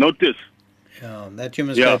 days notice. Yeah, that you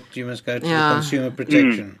must go to the consumer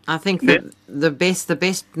protection. I think that the best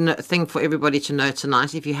thing for everybody to know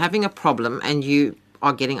tonight, if you're having a problem and you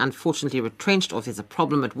are getting unfortunately retrenched, or if there's a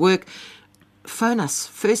problem at work, phone us.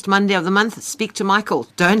 First Monday of the month, speak to Michael.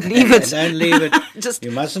 Don't leave it. Don't leave it. Just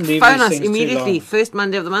you mustn't leave phone these us things immediately. too long. First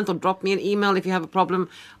Monday of the month, or drop me an email if you have a problem.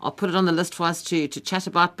 I'll put it on the list for us to chat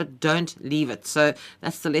about, but don't leave it. So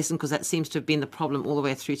that's the lesson, because that seems to have been the problem all the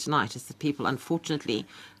way through tonight, is that people, unfortunately,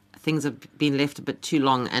 things have been left a bit too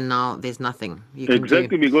long and now there's nothing you can do.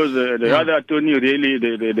 Because the other attorney really,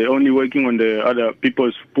 they're only working on the other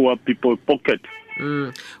poor people's pocket.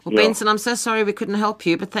 Well, Benson, I'm so sorry we couldn't help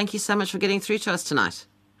you, but thank you so much for getting through to us tonight.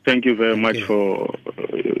 Thank you very much for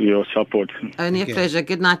your support. Only a pleasure.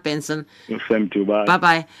 Good night, Benson. Same to you. Bye.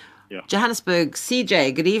 Bye-bye. Yeah. Johannesburg,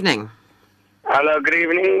 CJ, good evening. Hello, good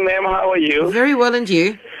evening, ma'am. How are you? Very well, and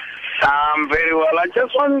you? I'm very well. I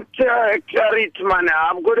just want clarity, man.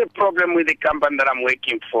 I've got a problem with the company that I'm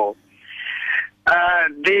working for.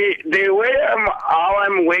 The way how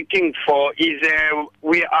I'm working for is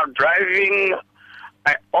we are driving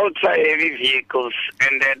ultra heavy vehicles,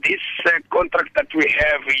 and this contract that we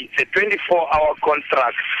have is a 24-hour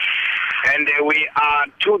contract, and we are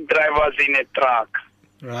 2 drivers in a truck.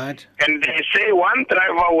 Right. And they say one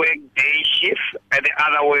driver work day shift and the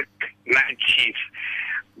other work night shift.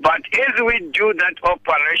 But as we do that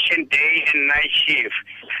operation day and night shift,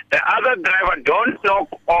 the other driver don't knock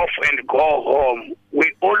off and go home.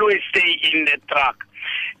 We always stay in the truck.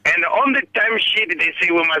 And on the time sheet, they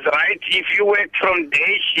say we must write, if you work from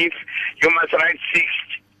day shift, you must write 6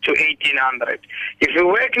 to 1800. If you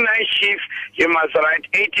work night shift, you must write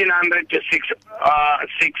 1800 to 6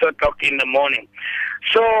 o'clock in the morning.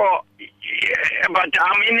 So, but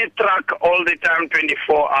I'm in a truck all the time,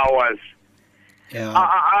 24 hours. Yeah.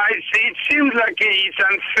 It seems like it's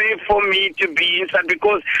unfair for me to be inside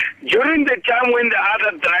because during the time when the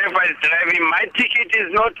other driver is driving, my ticket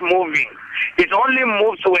is not moving. It only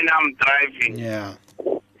moves when I'm driving. Yeah.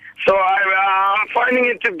 So I'm finding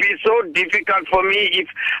it to be so difficult for me. If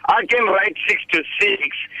I can write 6 to 6,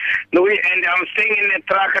 and I'm staying in the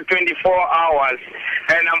truck 24 hours,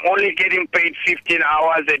 and I'm only getting paid 15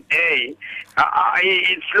 hours a day,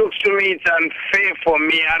 it looks to me it's unfair for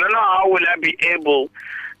me. I don't know how will I be able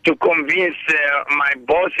to convince my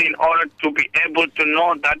boss in order to be able to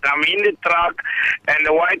know that I'm in the truck and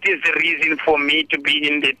what is the reason for me to be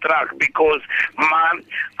in the truck, because I'm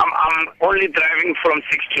only driving from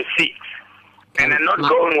 6 to 6 and I'm not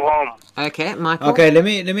going home. Okay, Michael. Okay, let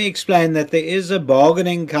me explain that there is a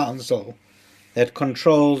bargaining council that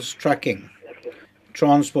controls trucking,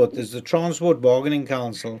 transport. There's the Transport Bargaining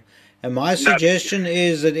Council, and my suggestion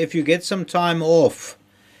is that if you get some time off,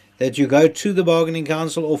 that you go to the bargaining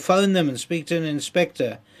council or phone them and speak to an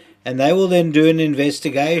inspector, and they will then do an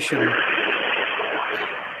investigation.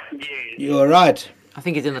 Yes. You're right. I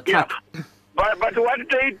think it's in the truck. Yeah. But what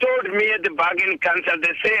they told me at the bargaining council,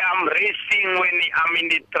 they say I'm resting when I'm in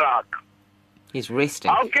the truck. He's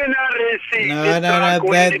resting. How can I rest in No, the truck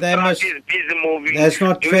when the truck must, is busy moving? that's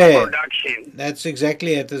not doing fair. Production? That's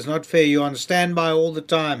exactly it. It's not fair. You're on standby all the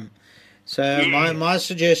time. So my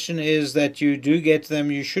suggestion is that you do get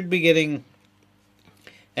them. You should be getting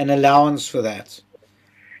an allowance for that.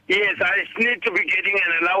 Yes, I need to be getting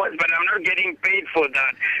an allowance, but I'm not getting paid for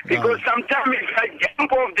that. Because sometimes if I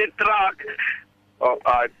jump off the truck,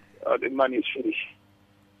 the money is finished.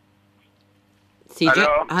 CJ?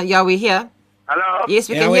 Hello? Yeah, we're here. Hello? Yes,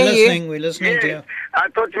 we Yeah, can we're hear listening. you. We're listening to you. I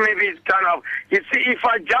thought maybe it's turned off. You see, if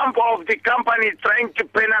I jump off, the company is trying to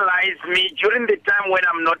penalize me during the time when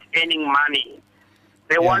I'm not earning money.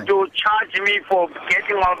 They want to charge me for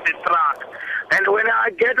getting off the truck. And when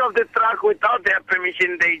I get off the truck without their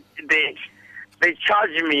permission, they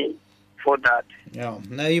charge me for that. Yeah.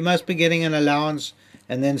 No, you must be getting an allowance,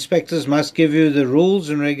 and the inspectors must give you the rules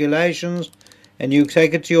and regulations, and you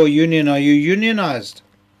take it to your union. Are you unionized?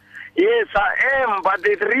 Yes, I am, but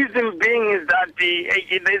the reason being is that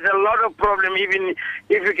there's a lot of problem, even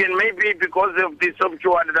if you can, maybe because of the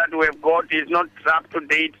software that we've got is not up to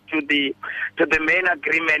date to the main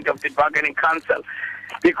agreement of the bargaining council.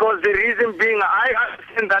 Because the reason being, I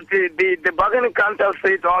understand that the bargaining council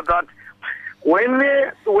said that when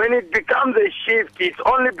it becomes a shift, it's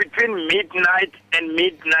only between midnight and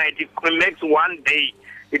midnight. It makes one day.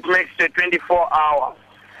 It makes a 24 hours.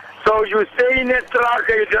 So you stay in a truck,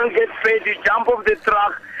 you don't get paid, you jump off the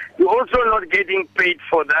truck, you're also not getting paid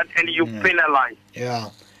for that, and you penalize. Yeah.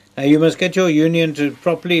 Now you must get your union to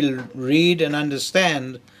properly read and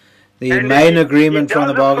understand the main agreement from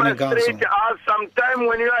the bargaining council. Sometimes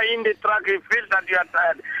when you are in the truck, you feel that you are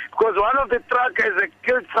tired. Because one of the truckers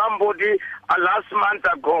killed somebody last month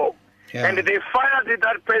ago. Yeah. And they fired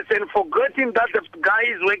that person, forgetting that the guy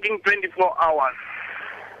is working 24 hours.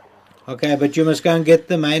 Okay, but you must go and get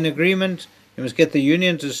the main agreement. You must get the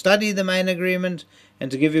union to study the main agreement and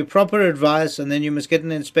to give you proper advice, and then you must get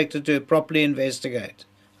an inspector to properly investigate.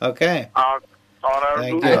 Okay?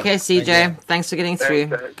 Thank you. Okay, CJ, thanks for getting through.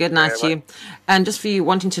 Good night to you. And just for you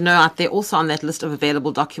wanting to know out there, also on that list of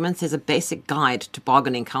available documents, there's a basic guide to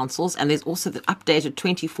bargaining councils, and there's also the updated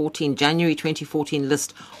January 2014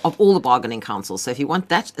 list of all the bargaining councils. So if you want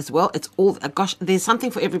that as well, it's all, gosh, there's something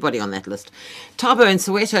for everybody on that list. Tabo in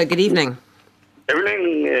Soweto, good evening.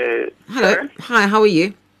 Evening. Hello. Sir. Hi, how are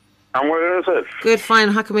you? I'm well, sir. Good, fine.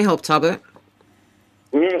 How can we help, Tabo?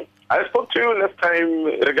 I spoke to you last time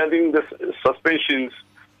regarding the suspensions,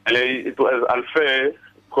 and it was unfair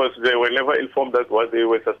because they were never informed that what they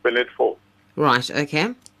were suspended for. Right,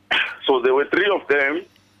 okay. So there were 3 of them,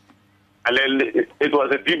 and then it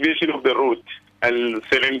was a deviation of the route and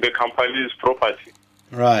selling the company's property.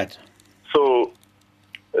 Right. So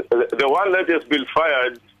the one that has been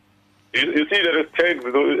fired, you see there is tags,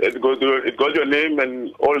 it got your name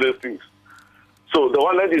and all those things. So the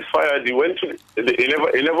one that is fired, he went to, he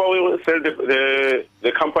never will sell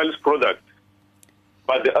the company's product.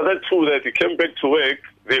 But the other 2 that he came back to work,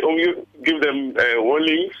 they only give them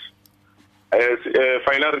warnings,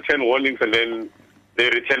 final return warnings, and then they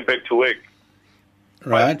return back to work.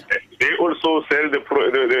 Right. But they also sell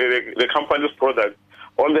the company's product.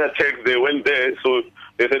 On their checks, they went there, so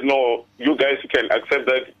they said, no, you guys can accept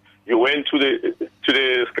that you went to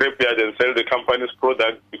the scrapyard and sell the company's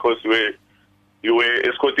product because you were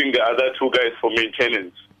escorting the other 2 guys for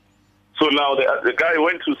maintenance. So now the guy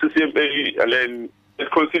went to CCMA, and then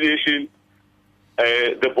at conciliation,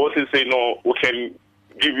 the bosses say, no, we can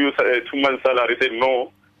give you a 2 months salary. They said,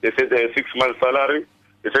 no. They said 6 months salary.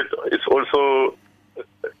 They said, it's also,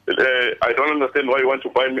 I don't understand why you want to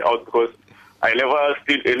buy me out because I never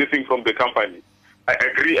steal anything from the company. I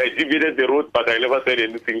agree, I deviated the road, but I never said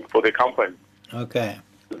anything for the company. Okay.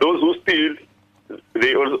 Those who steal,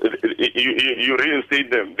 they also, you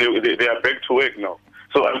reinstate them. They are back to work now.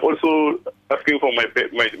 So I'm also asking for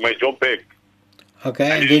my job back.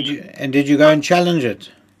 Okay. And did you go and challenge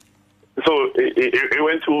it? So he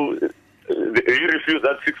went to, he refused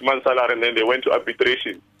that 6 months salary, and then they went to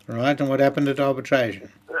arbitration. Right. And what happened at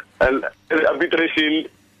arbitration? And arbitration,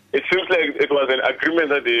 it seems like it was an agreement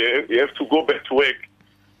that you have to go back to work.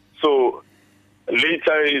 So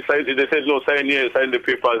later they said, no, sign here, sign the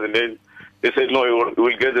papers, and then they said, no, you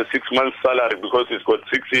will get the 6 months salary because he's got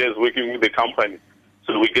 6 years working with the company.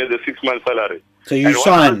 So we get the 6 months salary. So you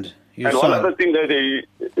signed. One other thing that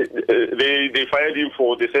they fired him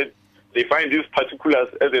for, they said they find these particulars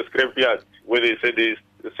at the scrapyard where they said they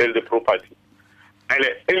sell the property. And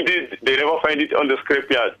indeed, they never find it on the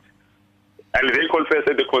scrapyard. And they confess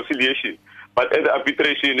at the conciliation. But at the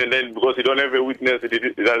arbitration, and then because you don't have a witness,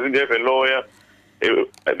 it doesn't have a lawyer,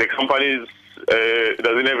 the company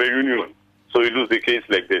doesn't have a union. So you lose the case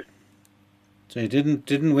like that. So you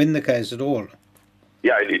didn't win the case at all?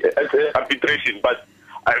 Yeah, at arbitration. But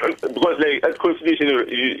because like at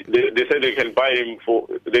conciliation, they said they can buy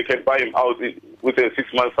him out with a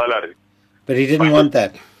 6 month salary. But he didn't want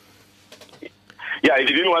that. Yeah, he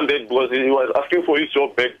didn't want that because he was asking for his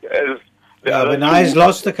job back. But now he's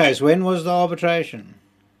lost the case. When was the arbitration?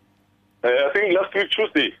 I think last week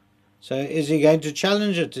Tuesday. So is he going to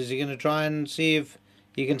challenge it? Is he going to try and see if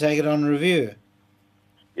he can take it on review?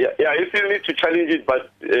 Yeah, he still needs to challenge it,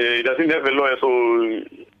 but he doesn't have a lawyer, so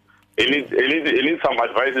he needs some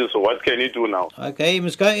advice. So what can he do now? Okay, he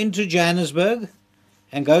must go into Johannesburg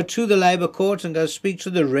and go to the Labour Court and go speak to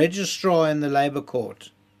the registrar in the Labour Court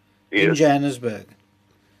in Johannesburg.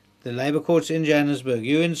 The Labour Court's in Johannesburg.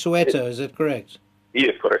 You're in Soweto, is that correct?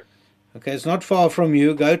 Yes, correct. Okay, it's not far from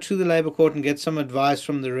you. Go to the Labour Court and get some advice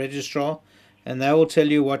from the registrar, and they will tell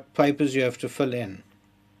you what papers you have to fill in.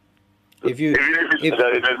 If he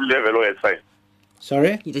doesn't have a lawyer, it's fine.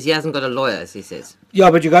 Sorry? He hasn't got a lawyer, as he says.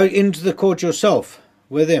 Yeah, but you go into the court yourself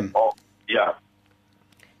with him. Oh, yeah.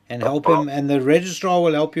 And help him, and the registrar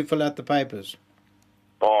will help you fill out the papers.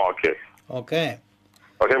 Oh, okay. Okay.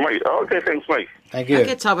 Okay, Mike. Okay, thanks, Mike. Thank you.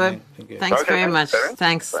 Okay, Thabo. Thanks Okay, very much.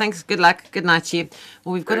 Thanks. Good luck. Good night to you.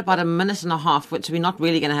 Well, we've got about a minute and a half, which we're not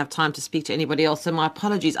really going to have time to speak to anybody else. So my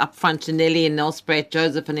apologies up front to Nelly in Nelspruit,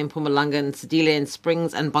 Joseph in Mpumalanga, and Sedile in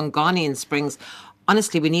Springs, and Bongani in Springs.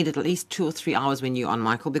 Honestly, we needed at least 2 or 3 hours when you're on,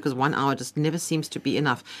 Michael, because 1 hour just never seems to be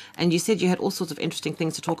enough. And you said you had all sorts of interesting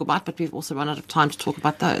things to talk about, but we've also run out of time to talk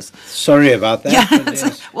about those. Sorry about that. Yeah.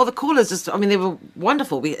 Yes. Well, the callers they were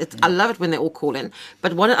wonderful. I love it when they all call in.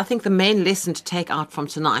 But I think the main lesson to take out from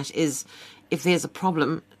tonight is if there's a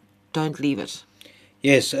problem, don't leave it.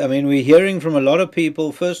 Yes, we're hearing from a lot of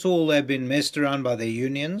people. First of all, they've been messed around by their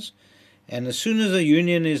unions. And as soon as a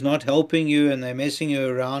union is not helping you and they're messing you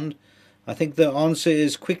around, I think the answer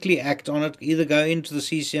is quickly act on it. Either go into the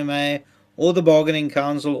CCMA or the Bargaining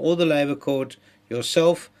Council or the Labour Court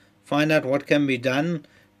yourself. Find out what can be done.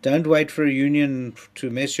 Don't wait for a union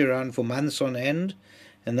to mess you around for months on end.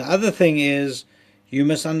 And the other thing is you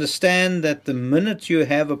must understand that the minute you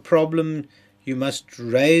have a problem, you must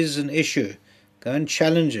raise an issue. Go and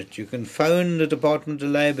challenge it. You can phone the Department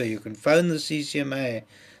of Labour. You can phone the CCMA.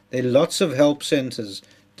 There are lots of help centres.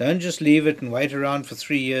 Don't just leave it and wait around for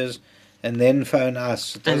 3 years and then phone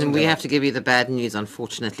us. It And doesn't we help. have to give you the bad news,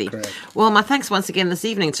 unfortunately. Correct. Well, my thanks once again this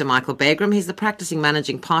evening to Michael Bagram. He's the practicing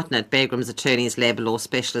managing partner at Bagram's Attorneys Labour Law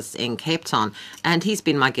Specialists in Cape Town, and he's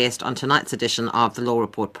been my guest on tonight's edition of the Law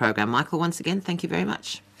Report program. Michael, once again, thank you very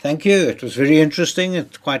much. Thank you. It was very interesting.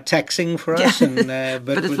 It's quite taxing for us, and,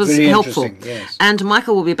 but it was very helpful. interesting. Yes. And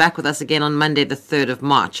Michael will be back with us again on Monday, the 3rd of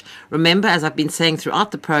March. Remember, as I've been saying throughout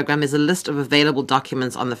the program, there's a list of available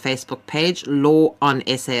documents on the Facebook page, Law on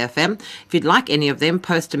SAFM. If you'd like any of them,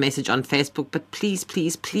 post a message on Facebook, but please,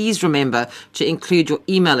 please, please remember to include your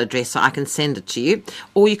email address so I can send it to you.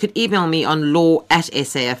 Or you could email me on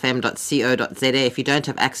law@safm.co.za if you don't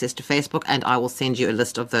have access to Facebook, and I will send you a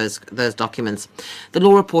list of those documents. The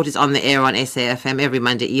Law Report is on the air on SAFM every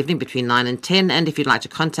Monday evening between 9 and 10. And if you'd like to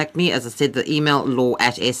contact me, as I said, the email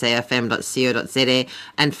law@safm.co.za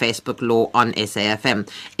and Facebook Law on SAFM.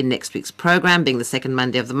 In next week's program, being the second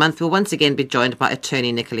Monday of the month, we'll once again be joined by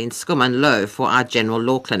attorney Nicoline Skuman Low for our general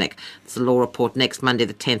law clinic. It's the Law Report next Monday,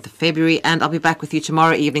 the 10th of February. And I'll be back with you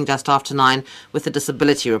tomorrow evening just after 9 with the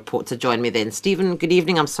Disability Report. So join me then. Stephen, good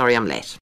evening. I'm sorry I'm late.